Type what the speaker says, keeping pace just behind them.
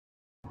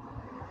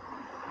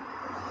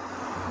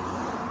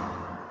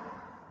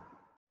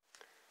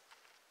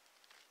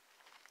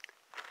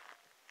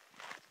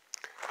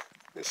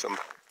There's some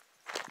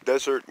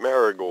desert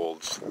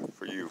marigolds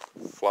for you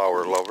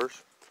flower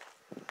lovers.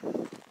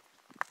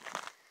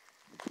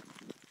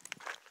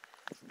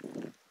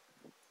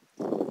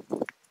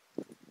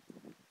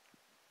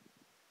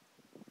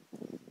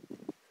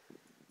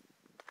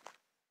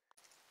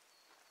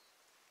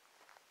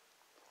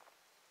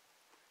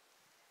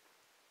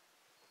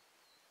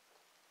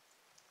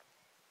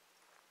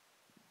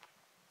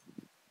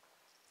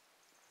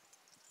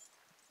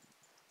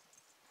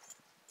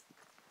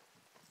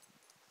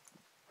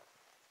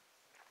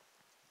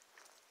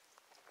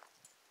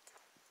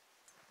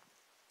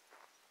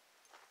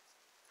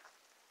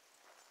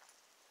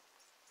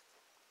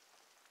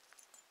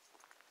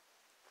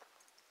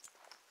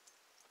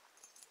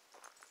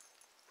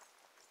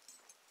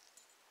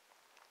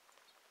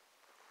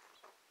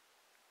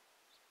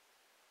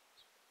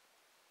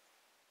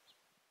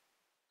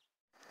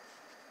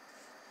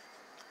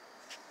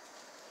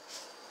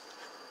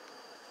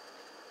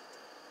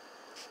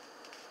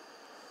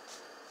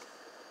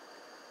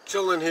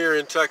 Chilling here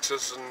in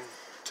Texas and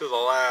to the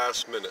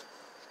last minute.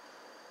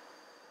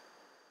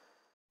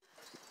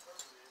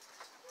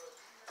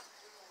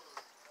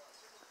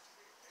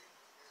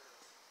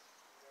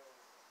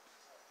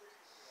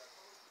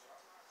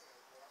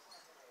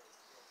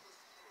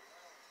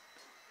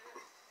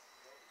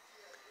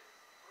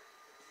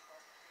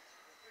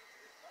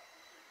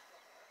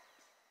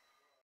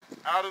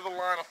 Out of the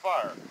line of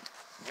fire.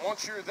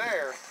 Once you're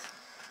there,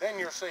 then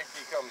your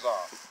safety comes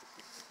off.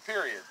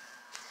 Period.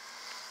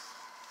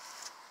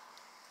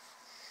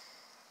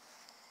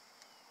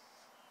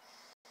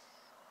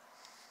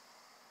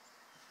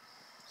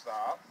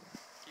 Stop.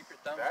 Keep your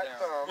thumb that down.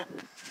 Thumb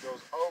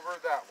goes over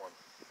that one.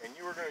 And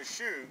you are going to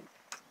shoot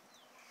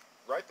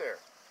right there.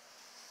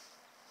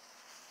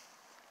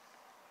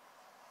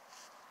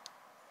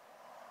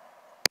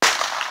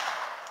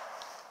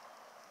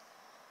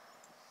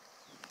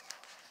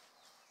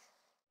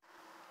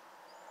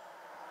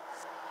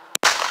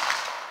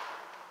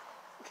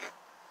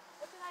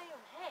 What did I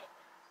even hit?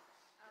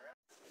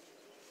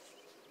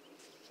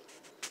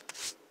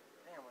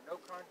 Damn, with no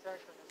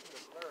contact, I just see a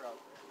blur out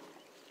there.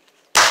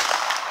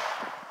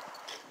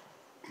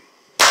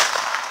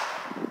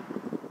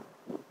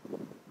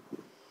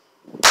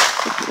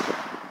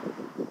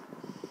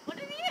 What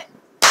did he hit?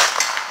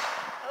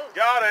 Oh.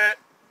 Got it.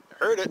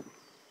 Heard it.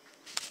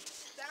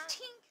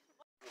 Tink.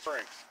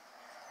 Spring.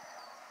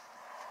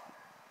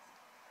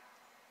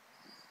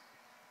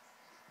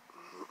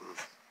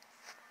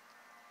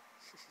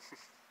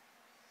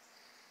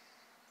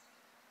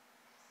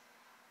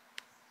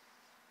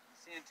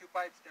 Seeing two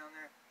pipes down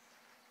there.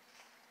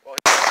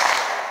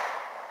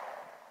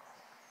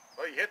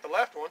 Well, you hit the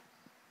left one.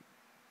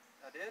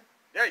 I did?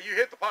 Yeah, you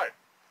hit the pipe.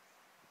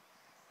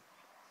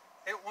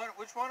 Hit one?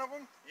 Which one of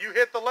them? You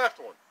hit the left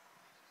one.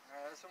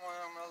 That's the one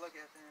I'm gonna look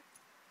at then.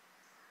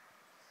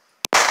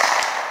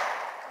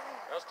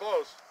 That's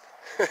close.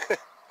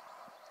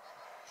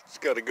 It's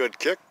got a good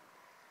kick.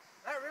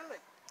 Not really.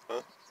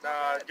 Huh?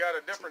 Nah, it's got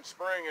a different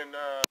spring and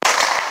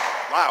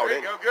loud. There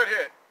you go, good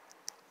hit.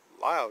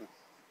 Loud. And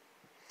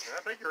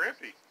I think you're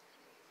empty.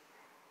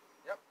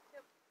 Yep.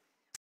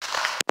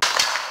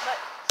 But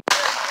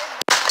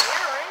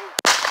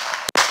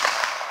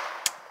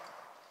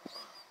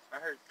I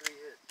heard 3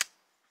 hits.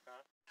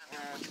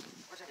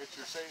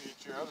 And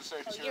it's your other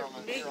safety here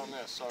on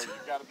this. So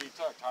you've got to be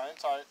tucked high and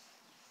tight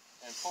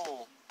and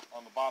pull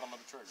on the bottom of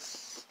the trigger.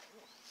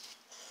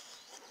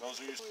 Those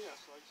are your. Oh yeah,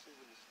 so I see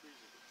when you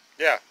squeeze it.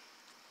 Yeah.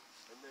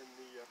 And then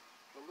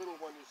the little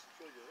one is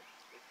the trigger.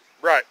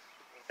 Right.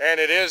 And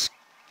it is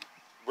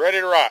ready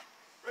to rock.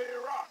 Ready to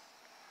rock.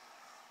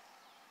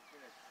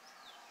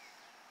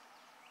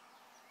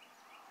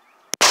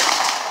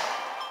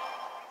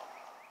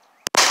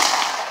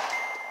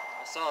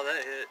 I saw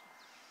that hit.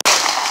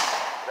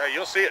 Yeah,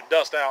 you'll see it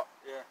dust out.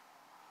 Yeah.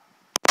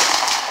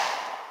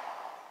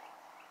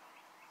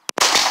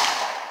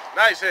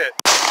 Nice hit.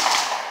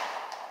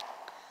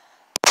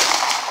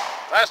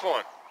 Last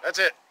one. That's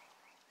it.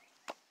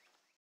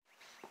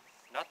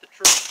 Not the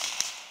truth.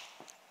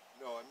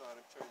 No, I'm not.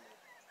 I'm turning it.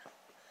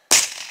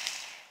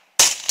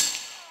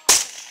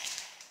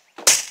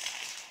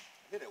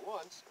 Hit it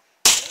once.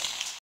 Yeah.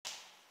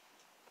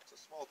 It's a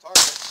small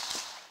target.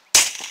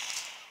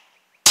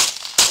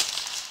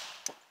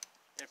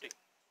 Empty.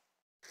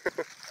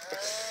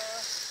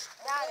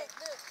 got it.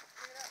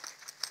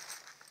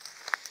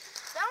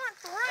 That went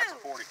through. That's a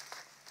 40.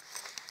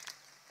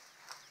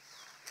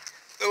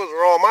 Those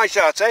are all my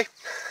shots, eh?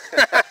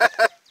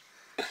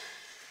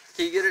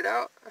 Can you get it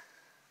out?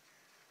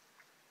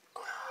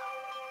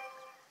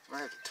 I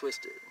have to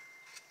twist it.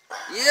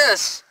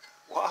 Yes!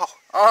 Wow.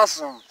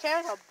 Awesome.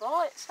 There's a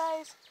bullet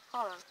size.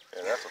 Hold on.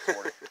 Yeah, that's a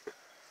 40.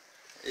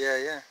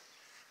 Yeah.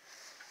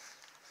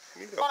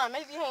 Hold on,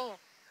 move your hand.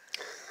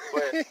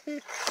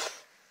 It's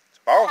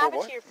What powerful,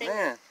 happened boy. to your finger?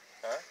 Man.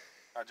 Huh?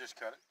 I just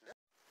cut it.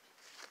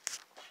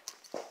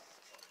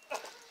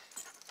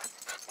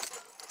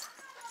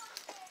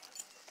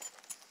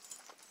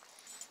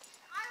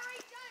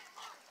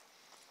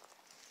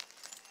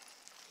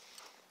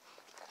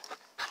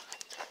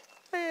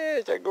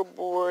 That's a good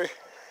boy.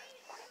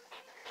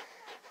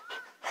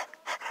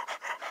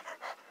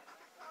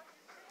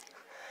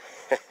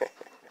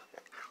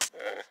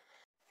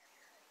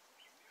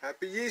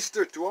 Happy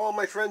Easter to all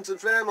my friends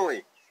and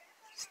family.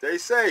 Stay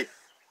safe.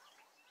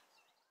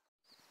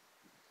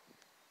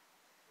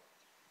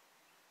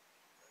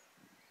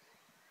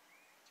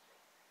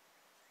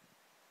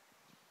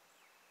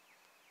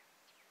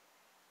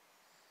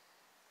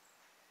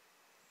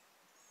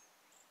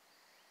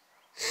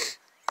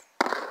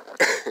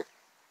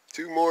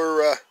 Two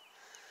more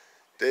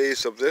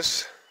days of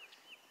this.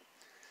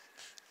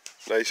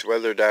 Nice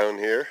weather down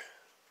here.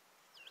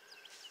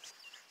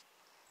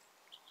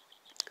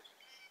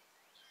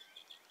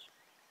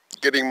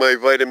 Getting my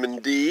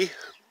vitamin D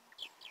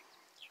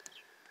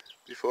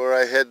before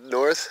I head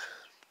north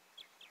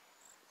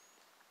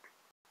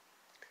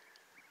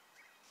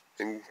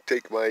and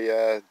take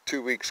my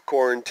 2 weeks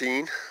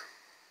quarantine.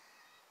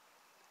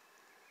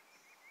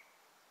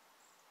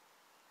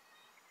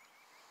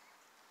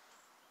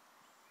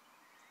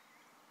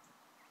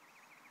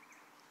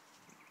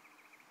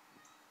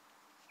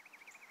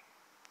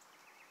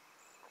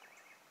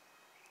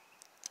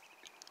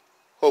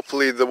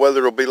 Hopefully the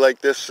weather will be like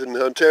this in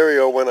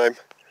Ontario when I'm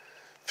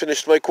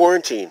finished my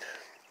quarantine.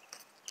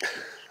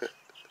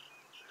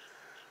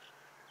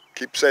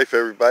 Keep safe,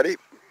 everybody.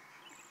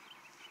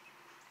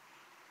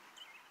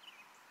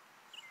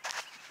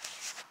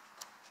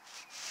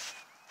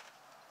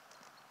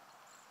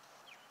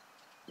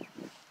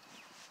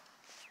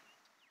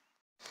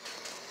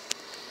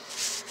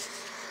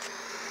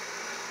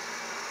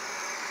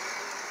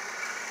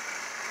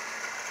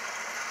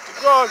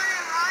 Keep going.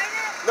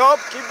 Nope,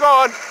 keep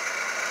going.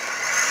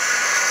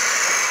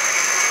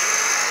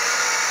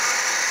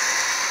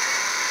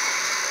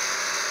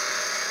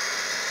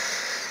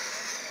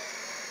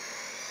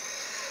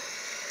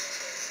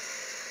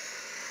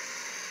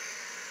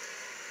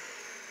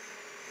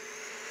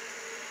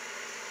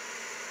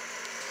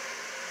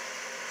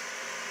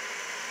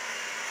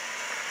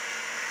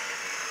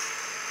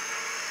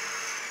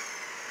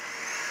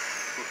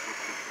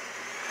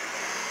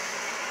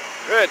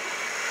 Good.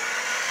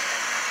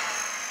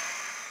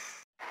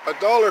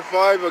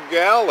 $1.05 a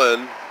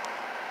gallon.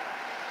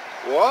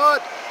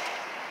 What?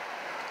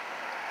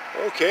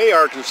 Okay,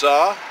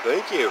 Arkansas.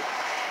 Thank you.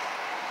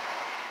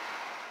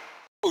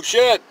 Oh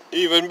shit,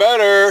 even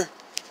better.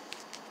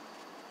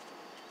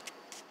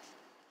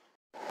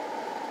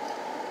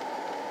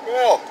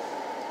 Well,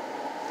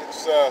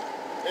 it's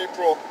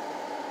April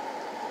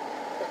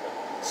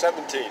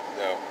 17th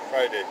now,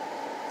 Friday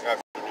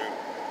afternoon,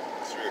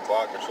 3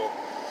 o'clock or so.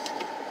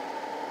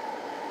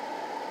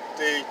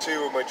 Day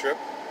 2 of my trip.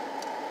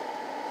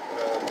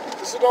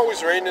 Does it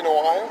always rain in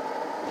Ohio?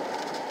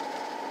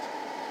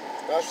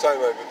 Last time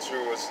I've been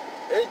through was,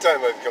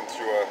 anytime I've come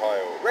through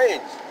Ohio, it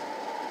rains.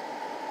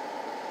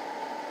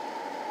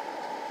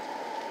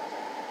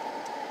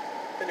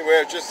 Anyway,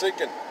 I was just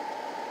thinking,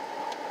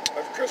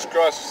 I've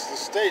crisscrossed the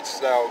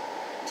states now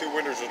 2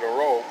 winters in a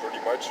row,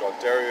 pretty much.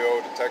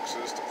 Ontario to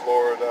Texas to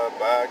Florida,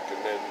 back,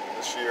 and then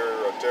this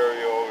year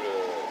Ontario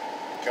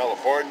to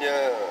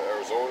California,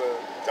 Arizona,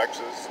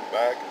 Texas, and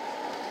back.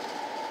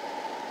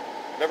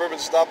 Never been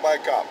stopped by a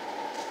cop.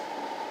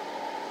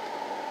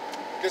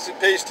 Guess it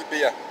pays to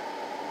be a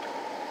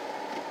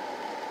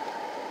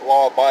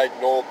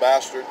law-abiding old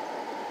bastard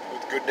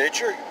with good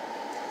nature.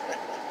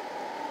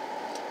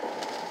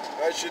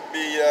 I should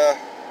be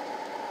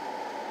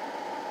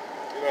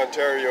in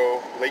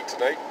Ontario late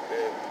tonight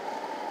and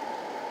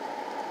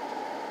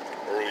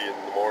early in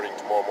the morning,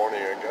 tomorrow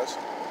morning, I guess.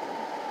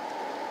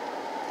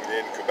 And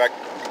then Quebec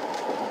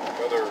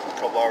another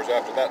couple hours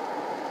after that.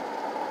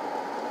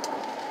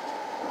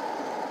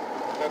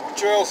 Happy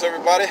trails,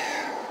 everybody.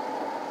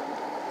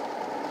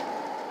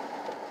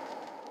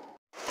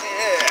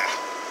 Yeah.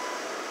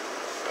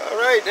 All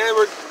right, and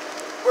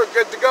we're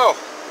good to go.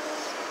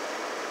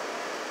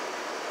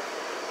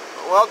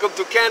 Welcome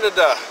to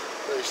Canada,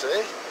 they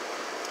say.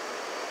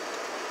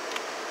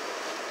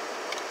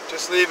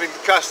 Just leaving the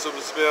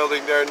customs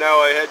building there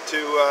now. I had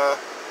to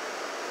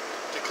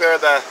declare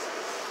the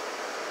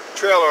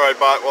trailer I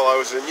bought while I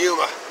was in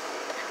Yuma.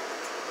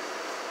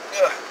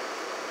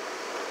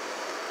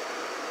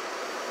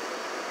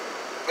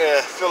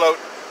 Fill out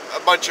a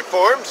bunch of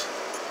forms,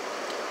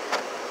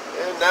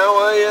 and now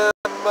I am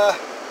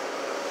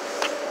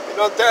in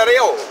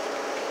Ontario.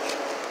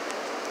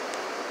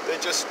 They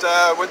just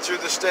went through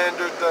the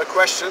standard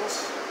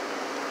questions.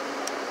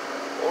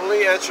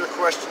 Only answer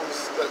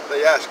questions that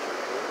they ask you.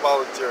 Don't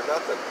volunteer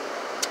nothing.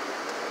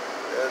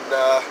 And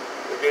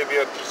they gave me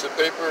a piece of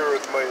paper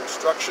with my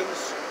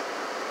instructions.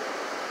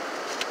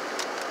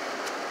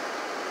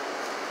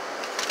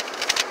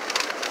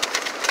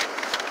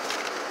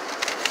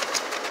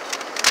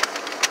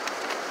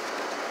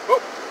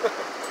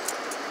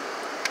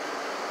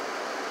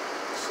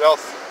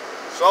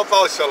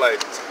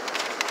 Self-isolate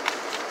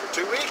for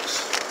 2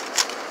 weeks.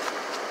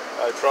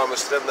 I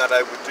promised them that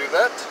I would do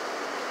that.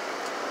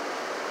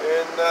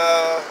 And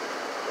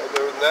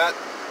other than that,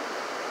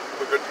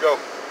 we're good to go.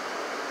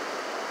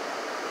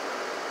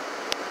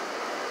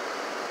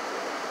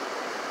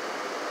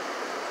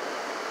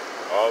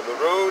 On the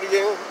road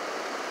again.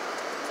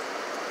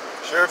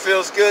 Sure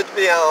feels good to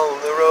be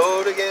on the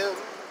road again.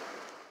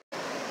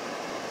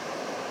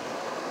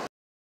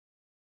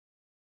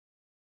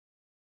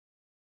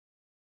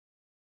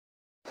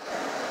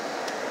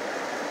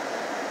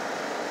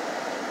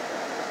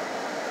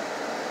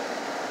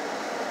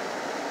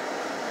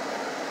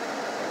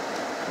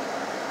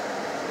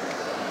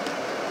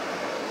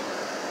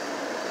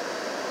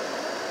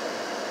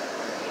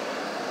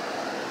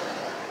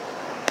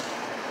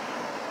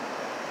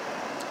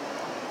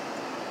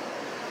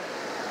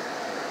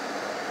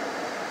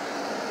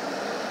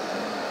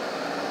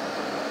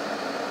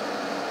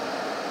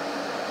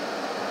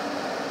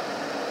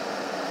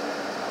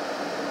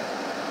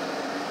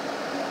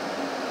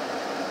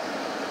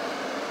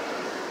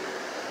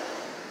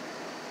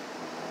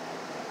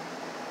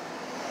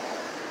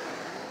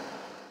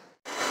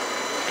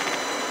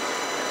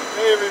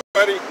 Hey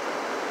everybody,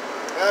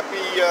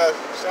 happy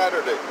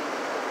Saturday.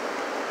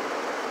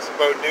 It's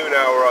about noon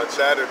hour on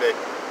Saturday,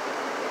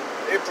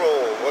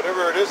 April,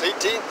 whatever it is,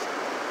 18th.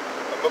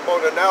 I'm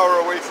about an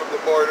hour away from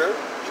the border,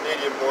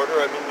 Canadian border.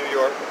 I'm in New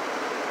York.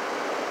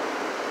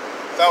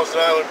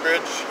 Thousand Island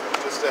Bridge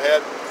just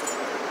ahead.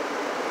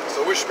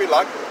 So wish me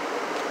luck.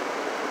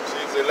 See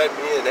if they let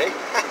me in, eh?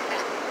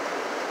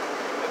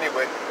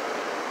 Anyway.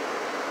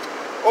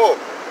 Oh,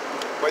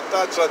 my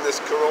thoughts on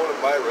this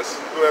coronavirus,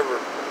 whoever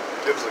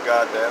gives a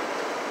goddamn.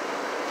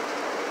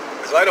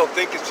 Because I don't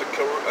think it's a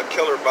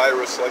killer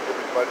virus like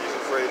everybody's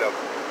afraid of.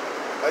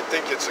 I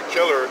think it's a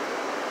killer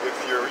if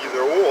you're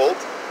either old,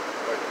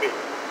 like me,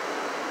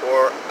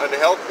 or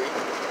unhealthy.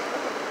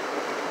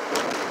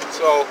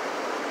 So,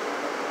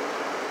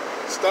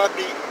 stop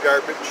eating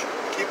garbage.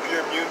 Keep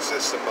your immune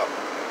system up.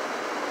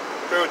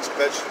 Fruits,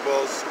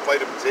 vegetables,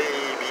 vitamins A,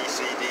 B,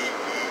 C, D,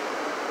 E,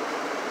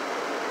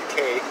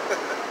 K.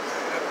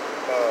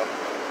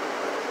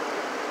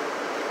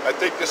 I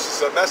think this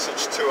is a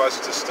message to us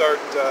to start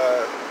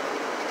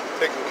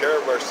taking care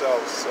of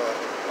ourselves.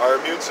 Our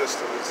immune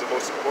system is the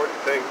most important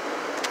thing.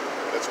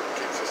 That's what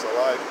keeps us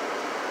alive.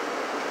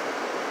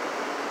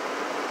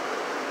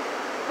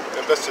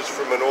 A message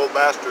from an old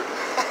bastard.